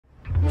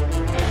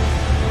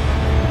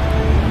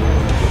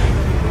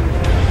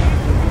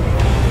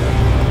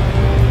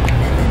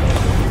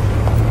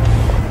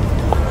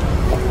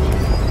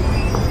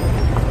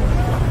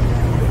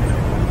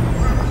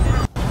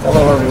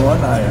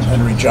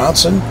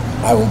Johnson.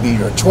 I will be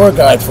your tour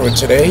guide for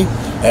today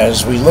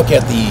as we look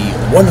at the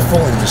wonderful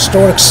and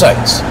historic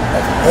sites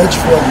of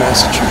Edgefield,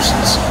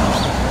 Massachusetts.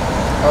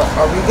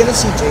 Are we gonna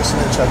see Jason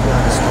and Chucky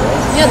on this tour?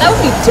 Yeah, that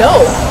would be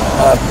dope.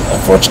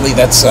 Unfortunately,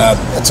 that's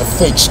a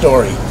fake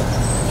story.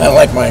 Kind of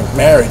like my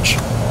marriage.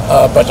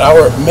 But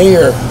our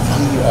mayor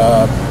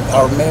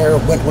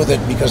went with it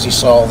because he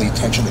saw the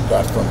attention it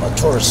got from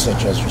tourists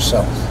such as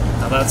yourself.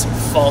 Now that's some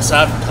false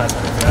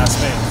advertisement, if you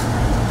ask me.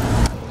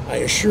 I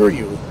assure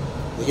you,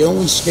 the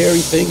only scary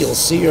thing you'll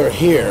see or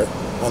hear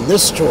on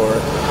this tour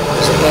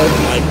is about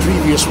my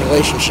previous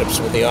relationships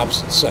with the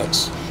opposite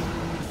sex.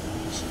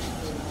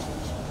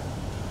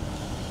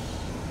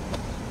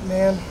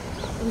 Man,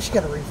 we should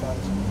get a refund.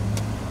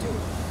 Dude,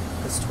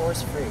 this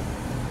tour's free.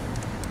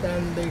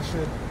 Then they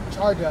should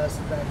charge us,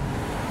 then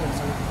give us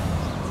a refund.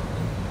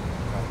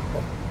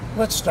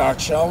 Let's start,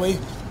 shall we?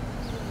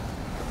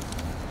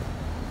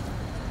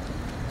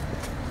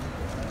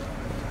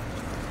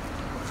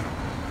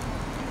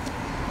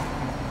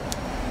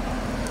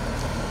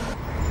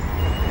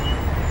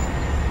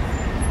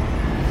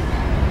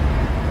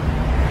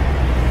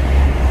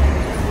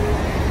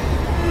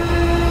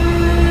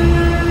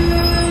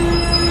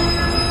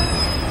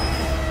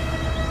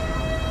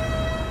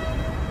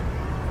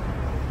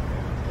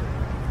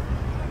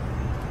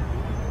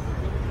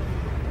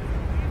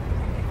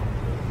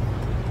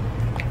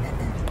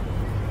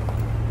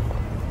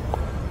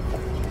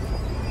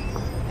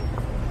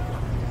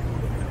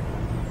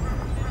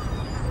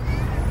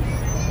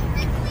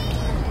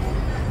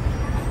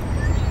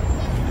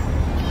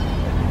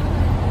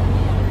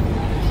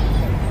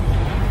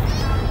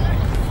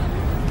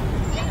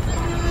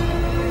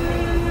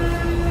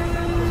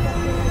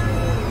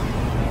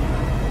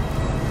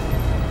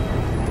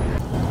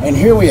 And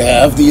here we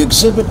have the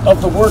exhibit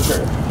of the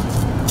worker,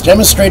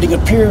 demonstrating a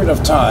period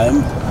of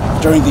time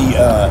during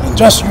the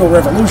Industrial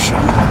Revolution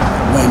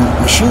when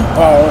machine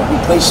power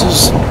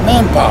replaces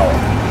manpower.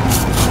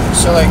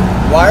 So, like,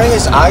 why are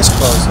his eyes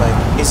closed? Like,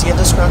 is he a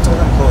disgruntled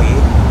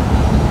employee?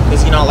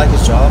 Does he not like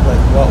his job?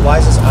 Like, why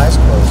is his eyes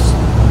closed?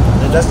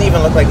 It doesn't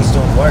even look like he's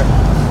doing work.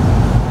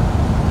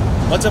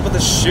 What's up with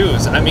his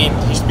shoes? I mean,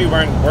 he should be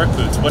wearing work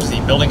boots. What is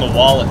he, building a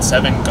wall at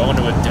 7, going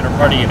to a dinner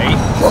party at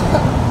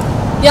 8?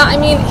 Yeah, I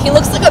mean, he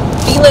looks like a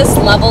B-list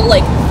level,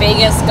 like,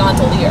 Vegas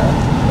gondolier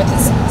with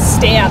his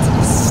stance and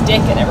his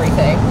stick and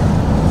everything.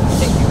 You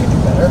think you could do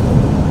better?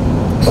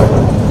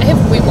 I have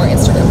way more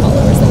Instagram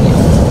followers than you.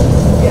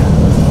 Yeah.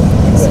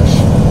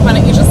 Why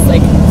don't you just,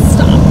 like,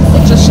 stop?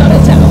 Like, just shut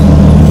it down.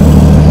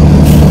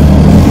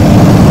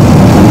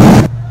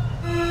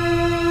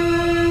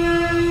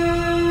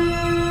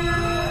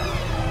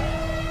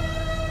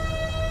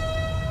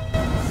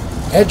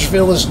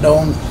 Edgefield is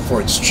known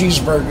for its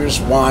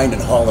cheeseburgers, wine,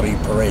 and holiday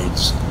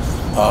parades.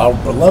 Our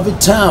beloved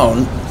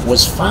town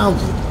was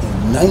founded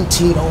in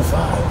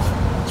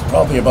 1905. It's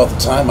probably about the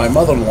time my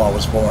mother-in-law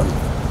was born.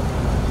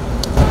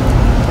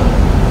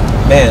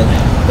 Man,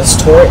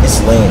 this tour is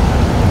lame.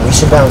 We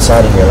should bounce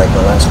out of here like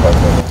my last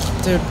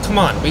partner. Dude, come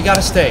on, we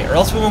gotta stay, or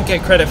else we won't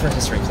get credit for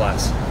history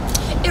class.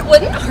 It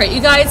wouldn't hurt you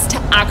guys to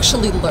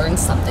actually learn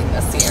something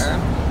this year.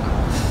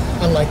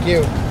 Unlike you.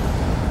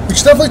 We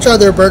should definitely try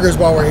their burgers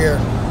while we're here.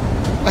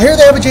 I hear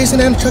they have a Jason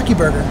and Chucky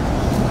burger.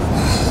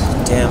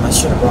 Damn, I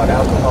should have brought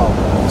alcohol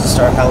to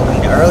start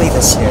Halloween early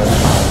this year.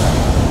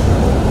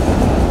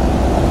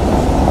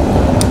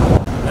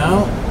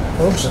 Now,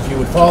 folks, if you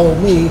would follow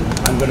me,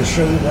 I'm going to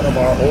show you one of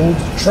our old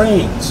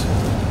trains.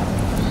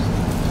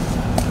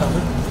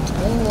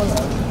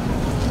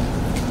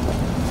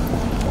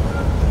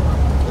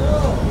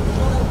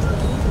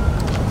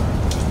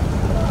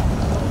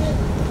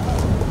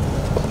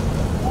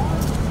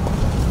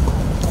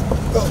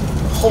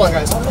 Hold on,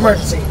 guys.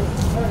 Emergency.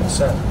 What's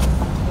up?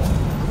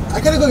 I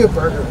gotta go get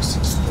burgers.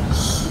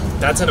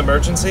 That's an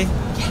emergency?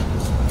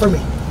 For me.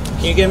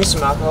 Can you give me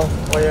some alcohol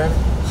while you're at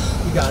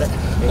it? You got it.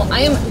 Well, I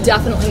am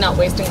definitely not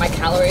wasting my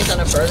calories on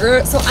a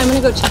burger, so I'm gonna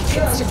go check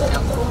the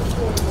Instagram.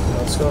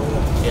 Let's go.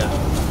 Yeah.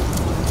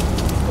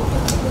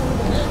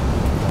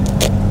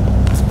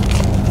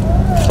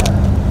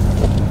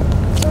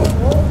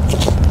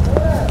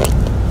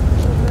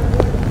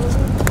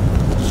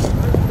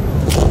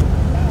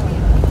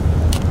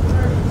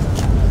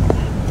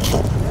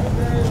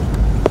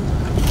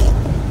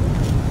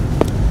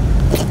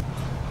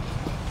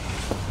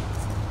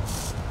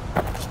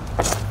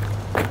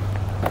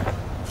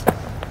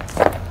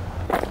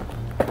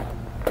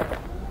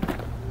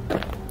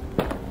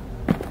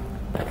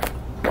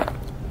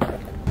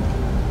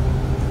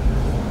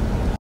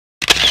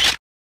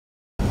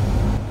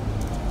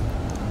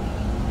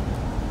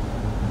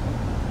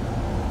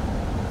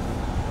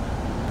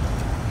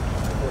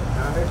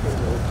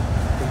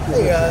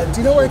 Hey, do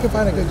you know where I can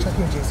find a good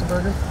Chucky and Jason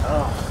burger?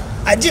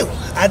 I do.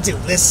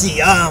 Let's see.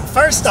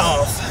 First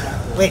off,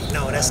 wait,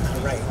 no, that's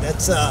not right.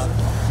 That's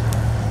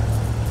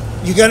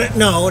you're gonna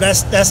no,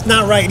 that's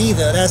not right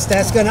either.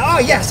 That's gonna. Oh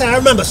yes, I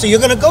remember. So you're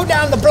gonna go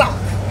down the block,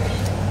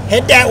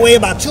 head that way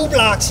about 2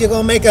 blocks. You're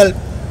gonna make a.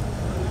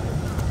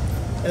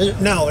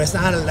 No, it's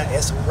not a.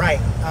 It's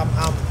right.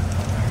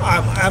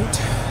 I'm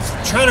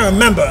trying to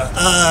remember.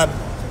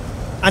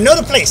 I know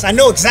the place. I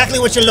know exactly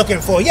what you're looking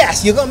for.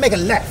 Yes, you're gonna make a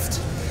left.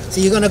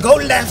 So you're gonna go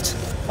left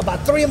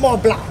about 3 more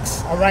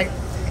blocks, all right?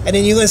 And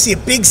then you're gonna see a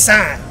big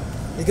sign.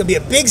 There's gonna be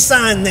a big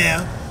sign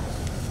there.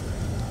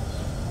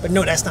 But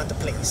no, that's not the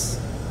place.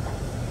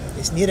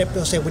 It's near that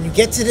building. When you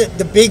get to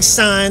the big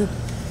sign,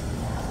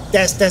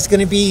 that's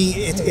gonna be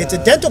it's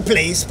a dental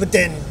place. But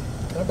then,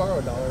 Can I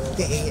borrow $1?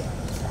 yeah.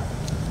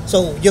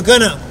 So you're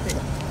gonna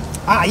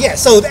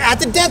So at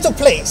the dental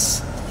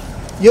place,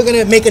 you're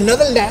gonna make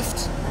another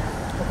left.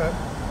 Okay.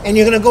 And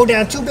you're gonna go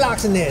down 2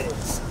 blocks and there it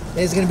is.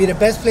 It's gonna be the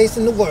best place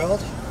in the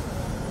world.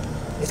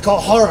 It's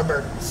called Horror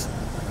Burgers.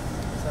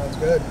 Sounds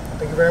good.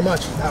 Thank you very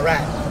much. All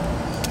right.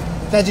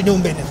 Pleasure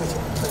doing business with you.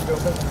 Thank you,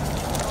 Joseph.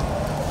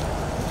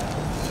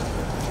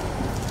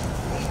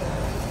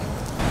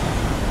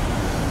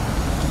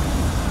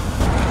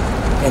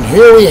 And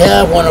here we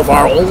have one of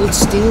our old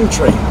steam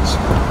trains,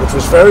 which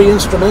was very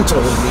instrumental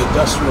in the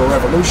Industrial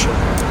Revolution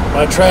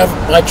by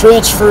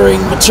transferring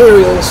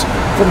materials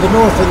from the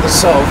north and the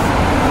south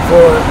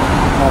for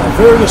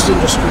various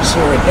industries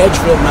here in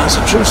Edgeville,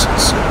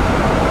 Massachusetts.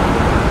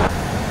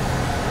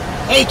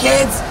 Hey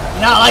kids,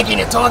 you not liking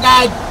your tour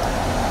guide?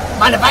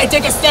 Mind if I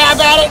take a stab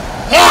at it?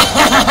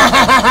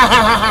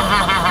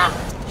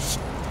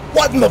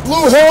 What in the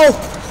blue hole?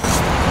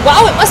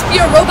 Wow, it must be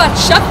a robot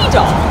Chucky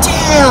doll.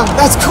 Damn,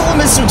 that's cool,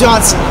 Mr.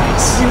 Johnson.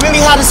 You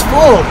really had us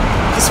fooled.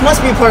 This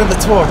must be part of the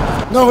tour.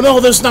 No,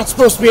 there's not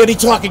supposed to be any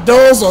talking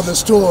dolls on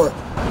this tour.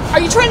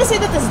 Are you trying to say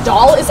that this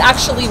doll is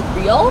actually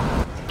real?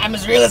 I'm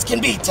as real as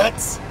can be,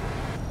 Toots.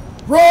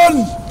 Run!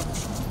 Oh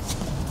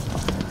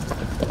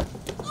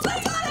my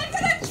god, I'm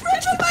gonna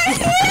trip with my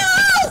heels!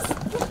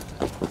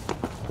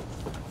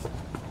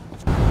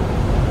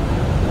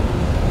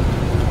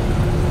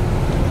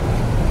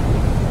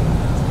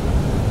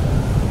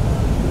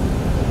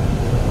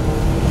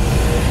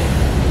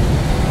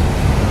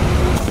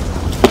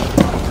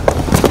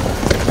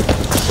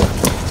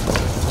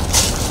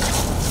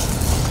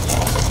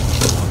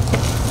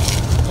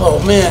 Oh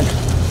man,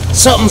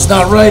 something's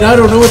not right. I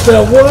don't know what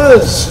that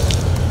was.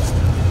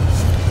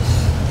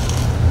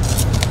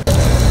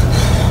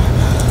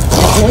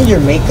 Doing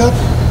your makeup?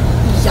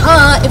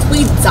 Yeah, if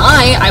we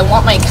die, I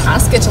want my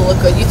casket to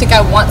look good. You think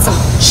I want some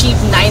cheap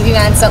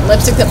 99-cent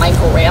lipstick that my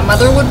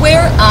grandmother would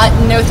wear?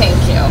 No thank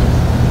you.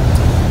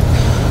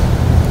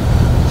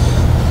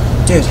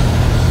 Dude,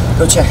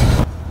 go check.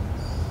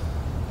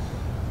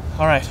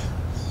 All right,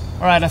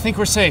 I think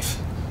we're safe.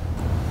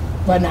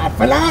 But not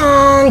for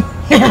long.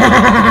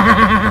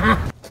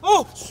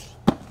 Oh!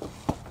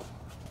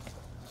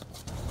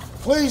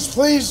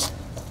 Please,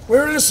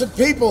 we're innocent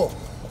people.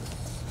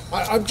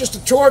 I'm just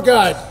a tour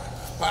guide.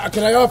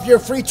 Can I offer you a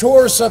free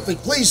tour or something?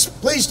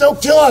 Please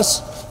don't kill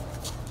us.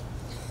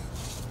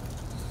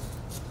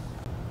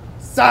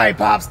 Sorry,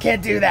 Pops,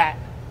 can't do that.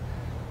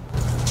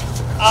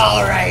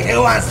 All right,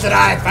 who wants to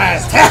die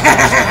first?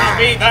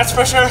 Me, that's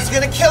for sure. He's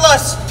gonna kill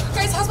us.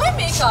 Guys, how's my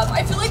makeup?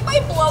 I feel like my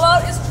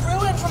blowout is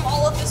ruined from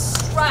all of this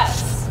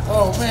stress.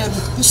 Oh man,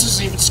 this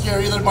is even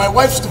scarier than my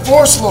wife's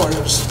divorce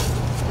lawyers.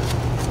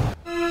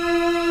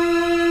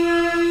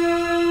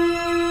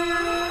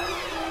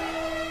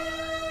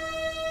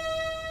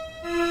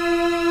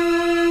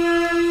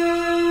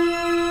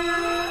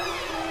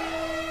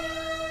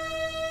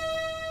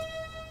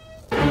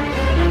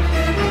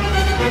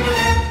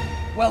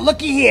 Well,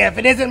 looky here, if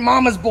it isn't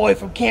Mama's boy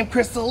from Camp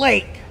Crystal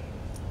Lake.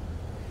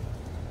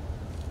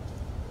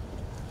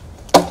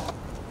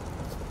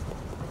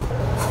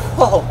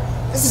 Whoa,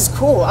 this is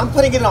cool. I'm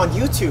putting it on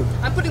YouTube.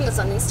 I'm putting this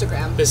on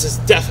Instagram. This is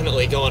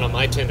definitely going on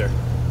my Tinder.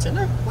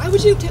 Tinder? Why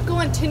would you go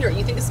on Tinder?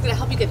 You think this is gonna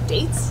help you get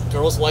dates?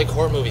 Girls like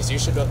horror movies. You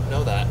should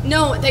know that.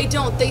 No, they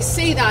don't. They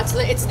say that so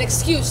that it's an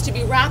excuse to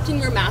be wrapped in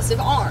your massive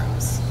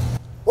arms.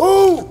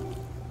 Ooh!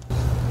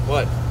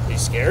 What? Are you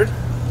scared?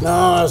 No,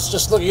 I was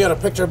just looking at a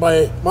picture of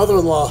my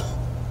mother-in-law.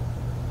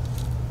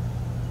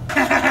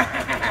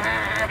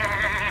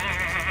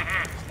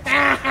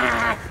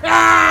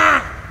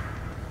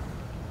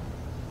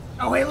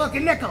 Oh, hey, look, a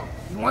nickel.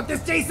 You want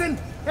this, Jason?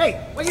 Hey,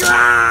 what you...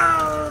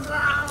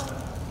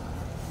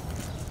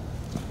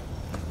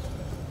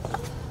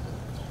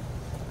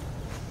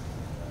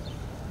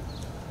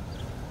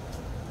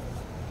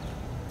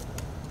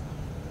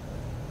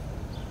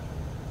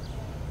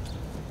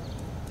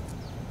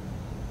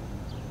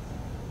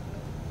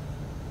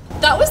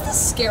 That was the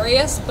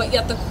scariest, but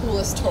yet the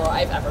coolest tour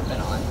I've ever been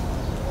on.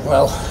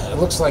 Well, it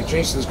looks like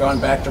Jason's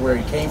gone back to where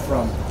he came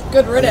from.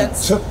 Good He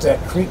riddance. took that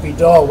creepy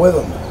doll with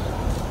him.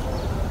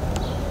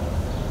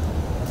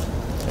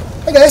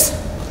 Hey guys.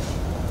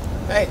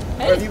 Hey,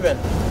 where have you been?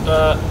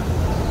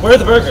 Where are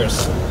the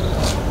burgers?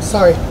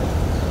 Sorry.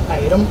 I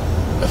ate them.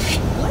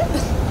 What?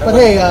 But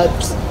hey,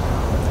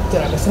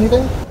 did I miss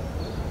anything?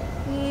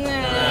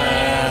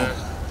 Nah.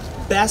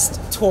 Best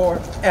tour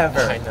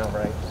ever. I know,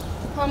 right?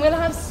 I'm gonna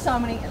have so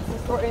many Insta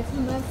stories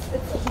from this.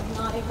 It's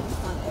not even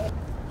funny.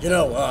 You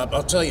know,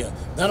 I'll tell you,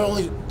 not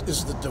only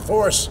is the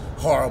divorce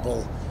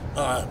horrible,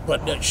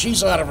 But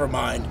she's out of her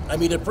mind. I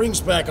mean, it brings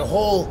back a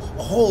whole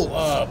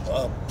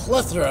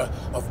plethora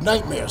of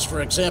nightmares.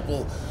 For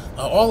example,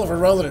 all of her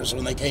relatives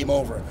when they came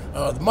over.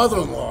 The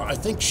mother-in-law, I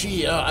think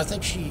she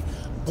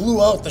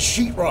blew out the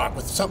sheetrock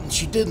with something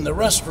she did in the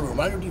restroom.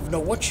 I don't even know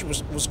what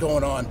was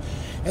going on.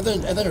 And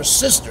then her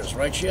sisters,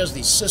 right? She has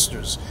these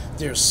sisters.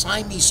 They're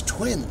Siamese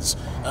twins.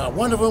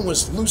 One of them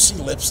was Lucy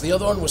Lips. The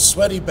other one was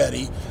Sweaty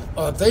Betty.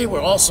 They were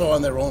also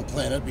on their own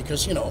planet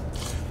because,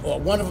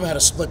 one of them had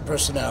a split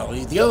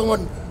personality. The other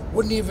one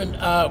wouldn't even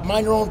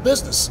mind her own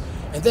business.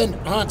 And then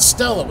Aunt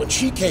Stella, when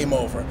she came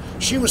over,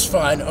 she was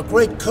fine, a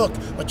great cook,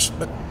 but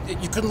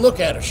you couldn't look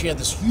at her. She had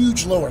this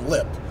huge lower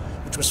lip,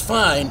 which was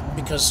fine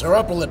because her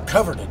upper lip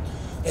covered it.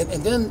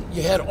 And then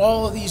you had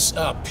all of these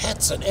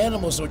pets and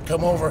animals that would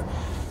come over,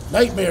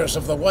 nightmares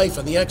of the wife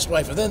and the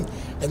ex-wife. And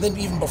then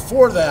even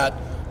before that,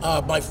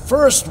 my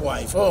first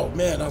wife, oh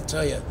man, I'll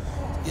tell you,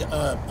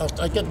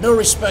 I get no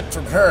respect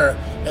from her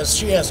as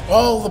she has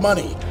all of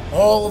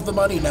the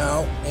money now.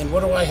 And what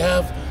do I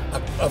have?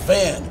 A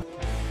van.